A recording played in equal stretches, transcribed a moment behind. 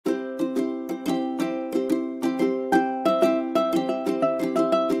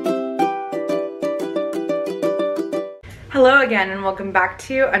Hello again and welcome back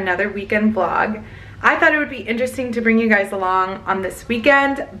to another weekend vlog. I thought it would be interesting to bring you guys along on this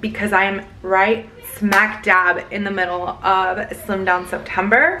weekend because I am right smack dab in the middle of Slim Down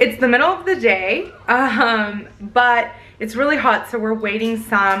September. It's the middle of the day, but it's really hot, so we're waiting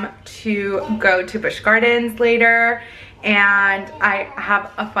some to go to Busch Gardens later, and I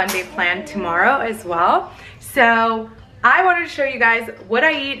have a fun day planned tomorrow as well. So I wanted to show you guys what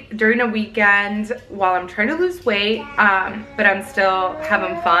I eat during a weekend while I'm trying to lose weight, but I'm still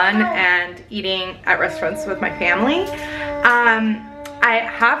having fun and eating at restaurants with my family. I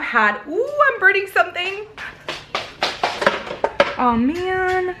have had, ooh, I'm burning something. Oh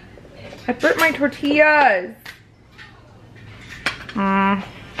man, I burnt my tortillas.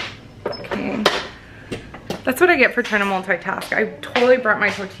 Okay. That's what I get for trying to multitask. I totally burnt my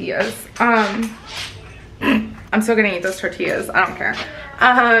tortillas. I'm still gonna eat those tortillas, I don't care.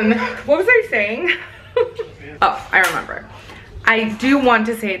 What was I saying? Oh, I remember. I do want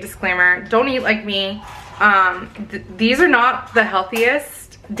to say a disclaimer, don't eat like me. These are not the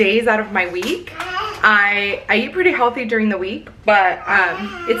healthiest days out of my week. I eat pretty healthy during the week, but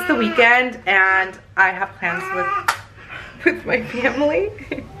it's the weekend and I have plans with my family.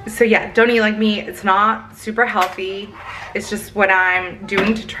 So yeah, don't eat like me. It's not super healthy. It's just what I'm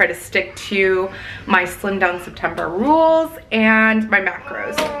doing to try to stick to my Slim Down September rules and my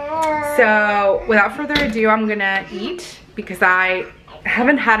macros. So without further ado, I'm gonna eat because I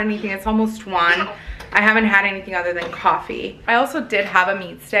haven't had anything. It's almost 1. I haven't had anything other than coffee. I also did have a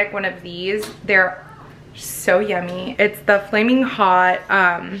meat stick, one of these. They're so yummy. It's the Flaming Hot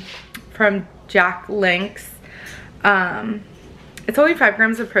from Jack Link's. It's only 5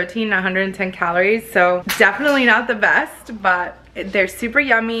 grams of protein, 110 calories, so definitely not the best, but they're super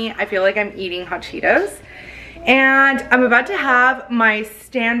yummy. I feel like I'm eating hot Cheetos. And I'm about to have my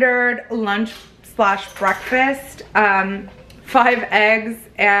standard lunch slash breakfast, 5 eggs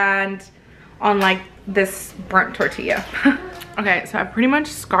and on like this burnt tortilla. Okay, so I pretty much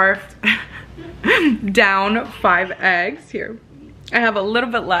scarfed down 5 eggs here. I have a little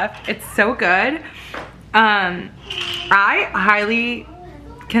bit left. It's so good. I highly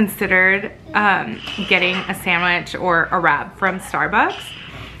considered getting a sandwich or a wrap from Starbucks,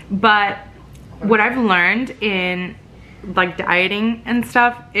 but what I've learned in like dieting and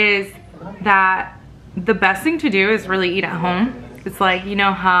stuff is that the best thing to do is really eat at home. It's like, you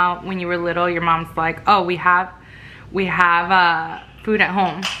know how when you were little your mom's like, oh, we have food at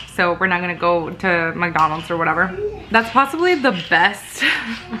home, so we're not gonna go to McDonald's or whatever. That's possibly the best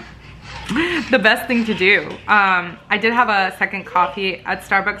the best thing to do. I did have a second coffee at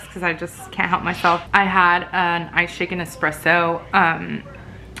Starbucks because I just can't help myself. I had an iced shaken espresso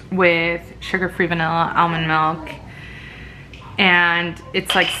with sugar-free vanilla, almond milk, and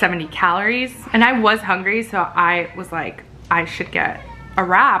it's like 70 calories. And I was hungry, so I was like, I should get a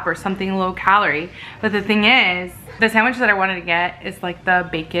wrap or something low calorie. But the thing is, the sandwich that I wanted to get is like the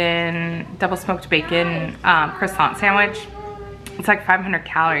bacon, double smoked bacon croissant sandwich. It's like 500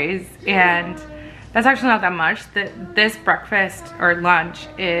 calories, and that's actually not that much. This breakfast or lunch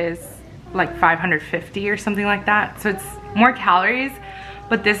is like 550 or something like that. So it's more calories,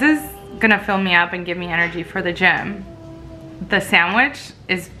 but this is gonna fill me up and give me energy for the gym. The sandwich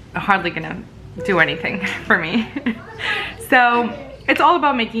is hardly gonna do anything for me. So it's all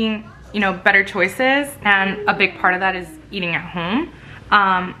about making, you know, better choices, and a big part of that is eating at home.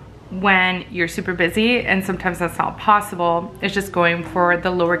 When you're super busy, and sometimes that's not possible, it's just going for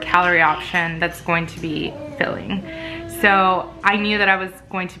the lower calorie option that's going to be filling. So I knew that I was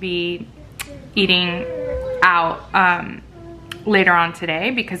going to be eating out later on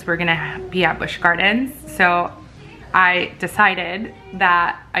today because we're gonna be at Busch Gardens. So I decided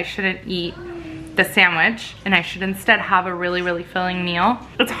that I shouldn't eat the sandwich and I should instead have a really, really filling meal.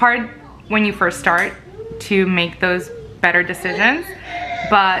 It's hard when you first start to make those better decisions,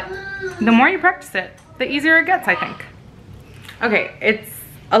 but the more you practice it, the easier it gets, I think. Okay, it's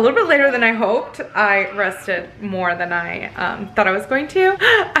a little bit later than I hoped. I rested more than I thought I was going to.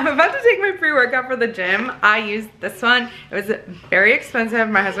 I'm about to take my pre-workout for the gym. I used this one. It was very expensive.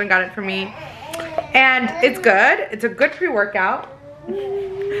 My husband got it for me. And it's good. It's a good pre-workout,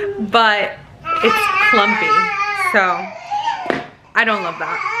 but it's clumpy. So I don't love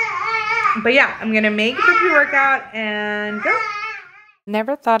that. But yeah, I'm gonna make the pre-workout and go.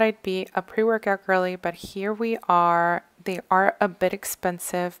 Never thought I'd be a pre-workout girly, but here we are. They are a bit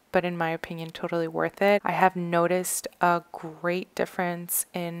expensive, but in my opinion, totally worth it. I have noticed a great difference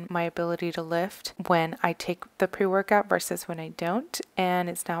in my ability to lift when I take the pre-workout versus when I don't, and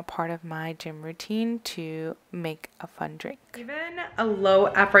it's now part of my gym routine to make a fun drink. Even a low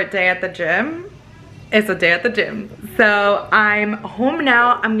effort day at the gym, It's a day at the gym. So I'm home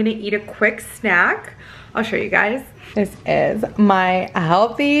now. I'm gonna eat a quick snack. I'll show you guys. This is my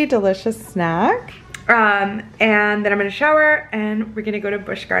healthy, delicious snack. And then I'm gonna shower and we're gonna go to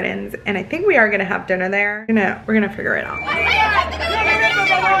Busch Gardens, and I think we are gonna have dinner there. We're gonna figure it out.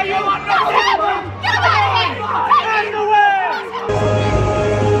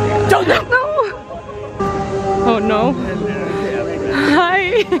 Don't no! Oh no.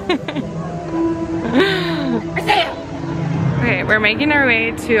 Hi. Okay, we're making our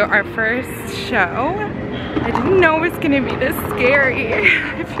way to our first show. I didn't know it was gonna be this scary.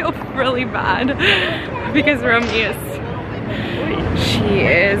 I feel really bad because Romy she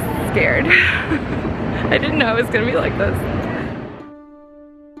is scared. I didn't know it was gonna be like this.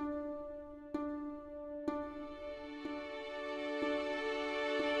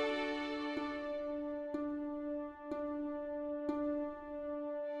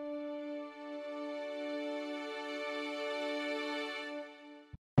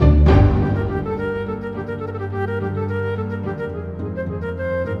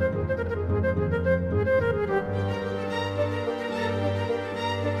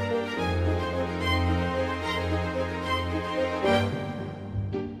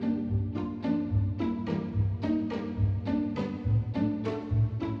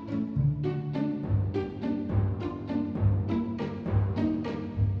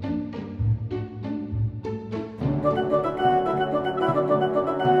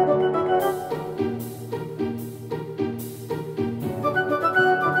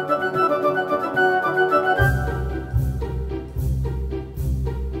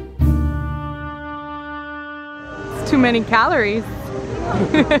 Too many calories.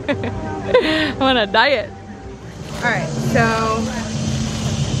 I'm on a diet. Alright, so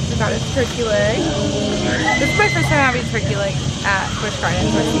we got a turkey leg. This is my first time having turkey leg at Busch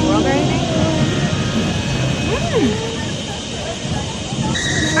Gardens or SeaWorld or anything.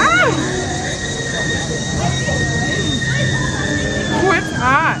 Ah! Oh, it's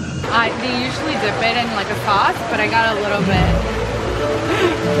hot. They usually dip it in like a sauce, but I got a little bit.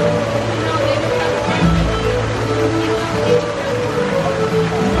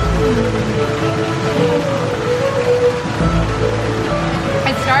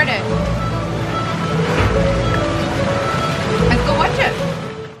 It started. Let's go watch it.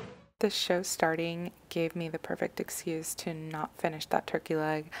 The show starting gave me the perfect excuse to not finish that turkey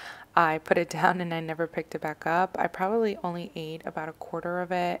leg. I put it down and I never picked it back up. I probably only ate about a quarter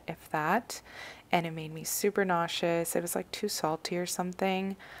of it, if that, and it made me super nauseous. It was like too salty or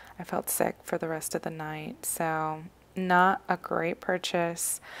something. I felt sick for the rest of the night, so not a great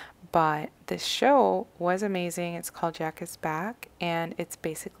purchase, but this show was amazing. It's called Jack is Back, and it's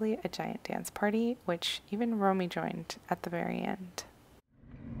basically a giant dance party, which even Romy joined at the very end.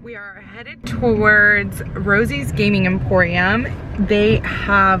 We are headed towards Rosie's Gaming Emporium. They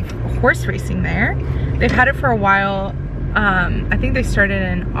have horse racing there. They've had it for a while. I think they started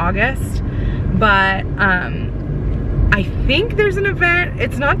in August, but I think there's an event.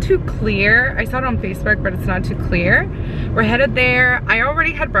 It's not too clear. I saw it on Facebook, but it's not too clear. We're headed there. I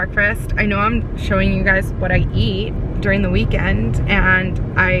already had breakfast. I know I'm showing you guys what I eat during the weekend, and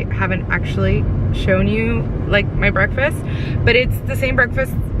I haven't actually shown you like my breakfast, but it's the same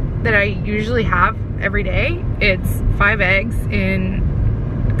breakfast that I usually have every day. It's 5 eggs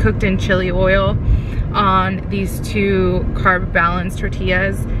cooked in chili oil on these 2 carb balanced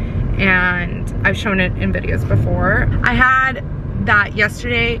tortillas, and I've shown it in videos before. I had that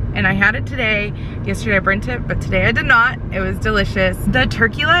yesterday and I had it today. Yesterday I burnt it, but today I did not. It was delicious. The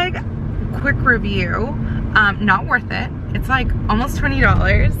turkey leg, quick review, not worth it. It's like almost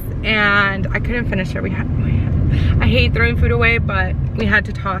 $20 and I couldn't finish it. I hate throwing food away, but we had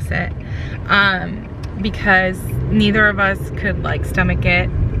to toss it because neither of us could like stomach it.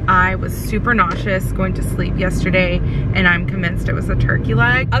 I was super nauseous going to sleep yesterday, and I'm convinced it was a turkey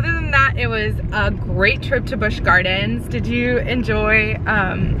leg. Other than that, it was a great trip to Busch Gardens. Did you enjoy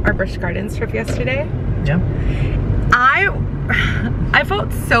our Busch Gardens trip yesterday? Yeah. I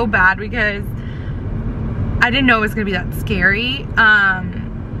felt so bad because I didn't know it was gonna be that scary.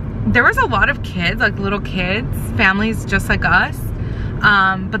 There was a lot of kids, like little kids, families just like us,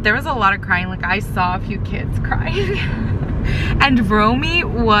 but there was a lot of crying. Like I saw a few kids crying. And Romy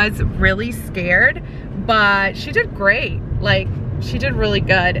was really scared, but she did great. Like, she did really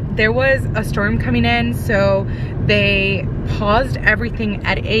good. There was a storm coming in, so they paused everything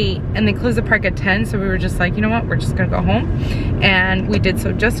at 8 and they closed the park at 10, so we were just like, you know what, we're just gonna go home. And we did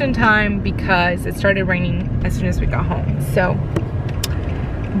so just in time because it started raining as soon as we got home. So,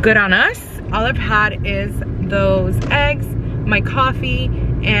 good on us. All I've had is those eggs, my coffee,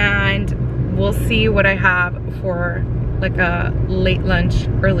 and we'll see what I have for like a late lunch,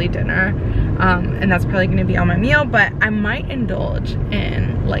 early dinner. And that's probably gonna be on my meal, but I might indulge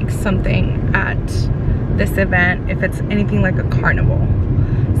in like something at this event if it's anything like a carnival.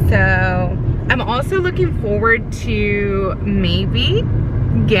 So I'm also looking forward to maybe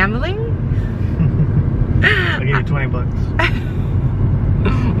gambling. I'll give you 20 bucks.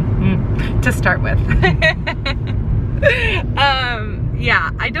 To start with.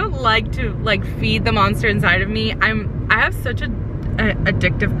 Yeah, I don't like to like feed the monster inside of me. I have such a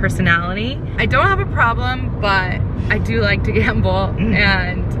addictive personality. I don't have a problem, but I do like to gamble,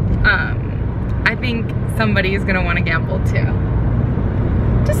 and I think somebody is gonna want to gamble too.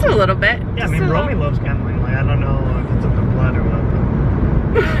 Just a little bit. Yeah, I mean, Romy loves gambling. Like, I don't know if it's in the blood or what.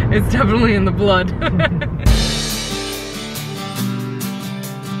 But... It's definitely in the blood.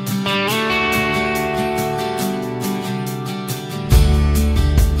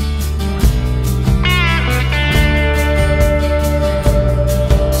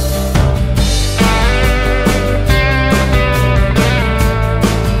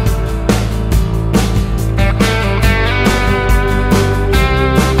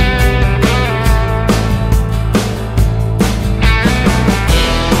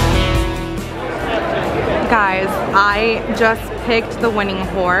 Guys, I just picked the winning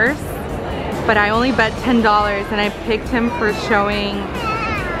horse, but I only bet $10 and I picked him for showing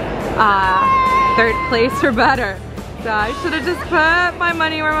 3rd place or better. So I should have just put my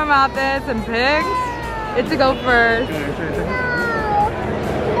money where my mouth is and picked it to go first.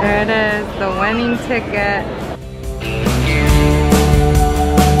 There it is, the winning ticket.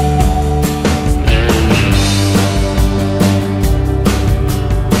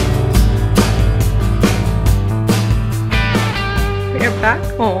 Back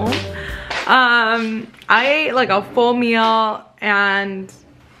home. I ate like a full meal and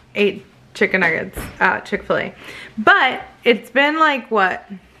ate chicken nuggets at Chick-fil-A. But it's been like what?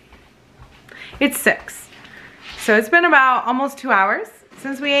 It's 6. So it's been about almost 2 hours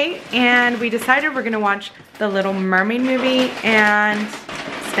since we ate, and we decided we're gonna watch the Little Mermaid movie and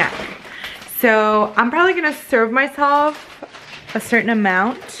snack. So I'm probably gonna serve myself a certain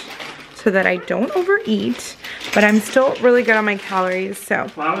amount so that I don't overeat. But I'm still really good on my calories, so.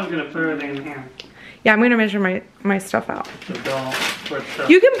 Well, I was gonna put everything in here. Yeah, I'm gonna measure my stuff out. The doll for stuff.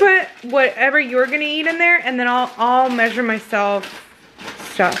 You can put whatever you're gonna eat in there, and then I'll measure myself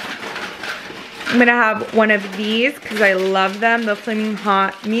stuff. I'm gonna have one of these because I love them, the Flaming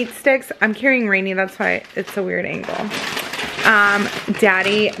Hot meat sticks. I'm carrying Rainy, that's why it's a weird angle.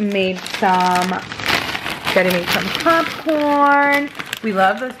 Daddy made some popcorn. We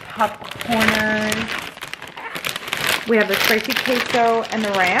love those popcorners. We have the spicy queso and the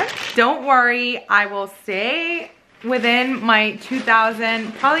ranch. Don't worry, I will stay within my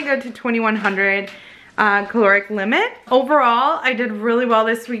 2,000, probably go to 2,100 caloric limit. Overall, I did really well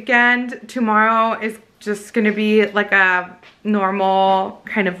this weekend. Tomorrow is just gonna be like a normal,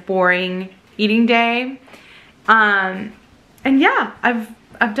 kind of boring eating day. And yeah,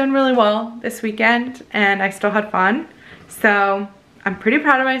 I've done really well this weekend, and I still had fun. So I'm pretty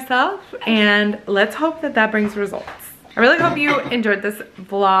proud of myself, and let's hope that that brings results. I really hope you enjoyed this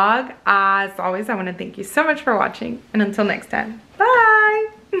vlog. As always, I want to thank you so much for watching, and until next time, bye!